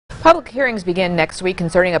Public hearings begin next week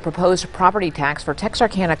concerning a proposed property tax for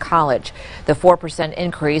Texarkana College. The 4%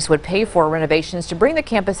 increase would pay for renovations to bring the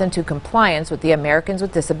campus into compliance with the Americans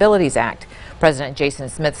with Disabilities Act. President Jason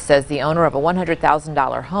Smith says the owner of a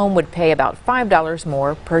 $100,000 home would pay about $5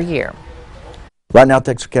 more per year. Right now,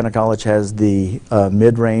 Texarkana College has the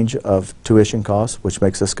mid-range of tuition costs, which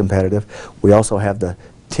makes us competitive. We also have the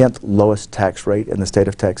 10th lowest tax rate in the state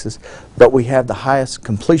of Texas, but we have the highest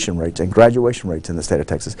completion rates and graduation rates in the state of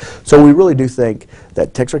Texas. So we really do think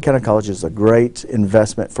that Texarkana College is a great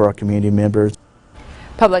investment for our community members.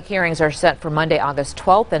 Public hearings are set for Monday, August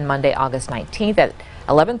 12th and Monday, August 19th at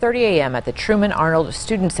 11:30 a.m. at the Truman Arnold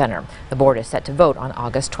Student Center. The board is set to vote on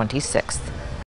August 26th.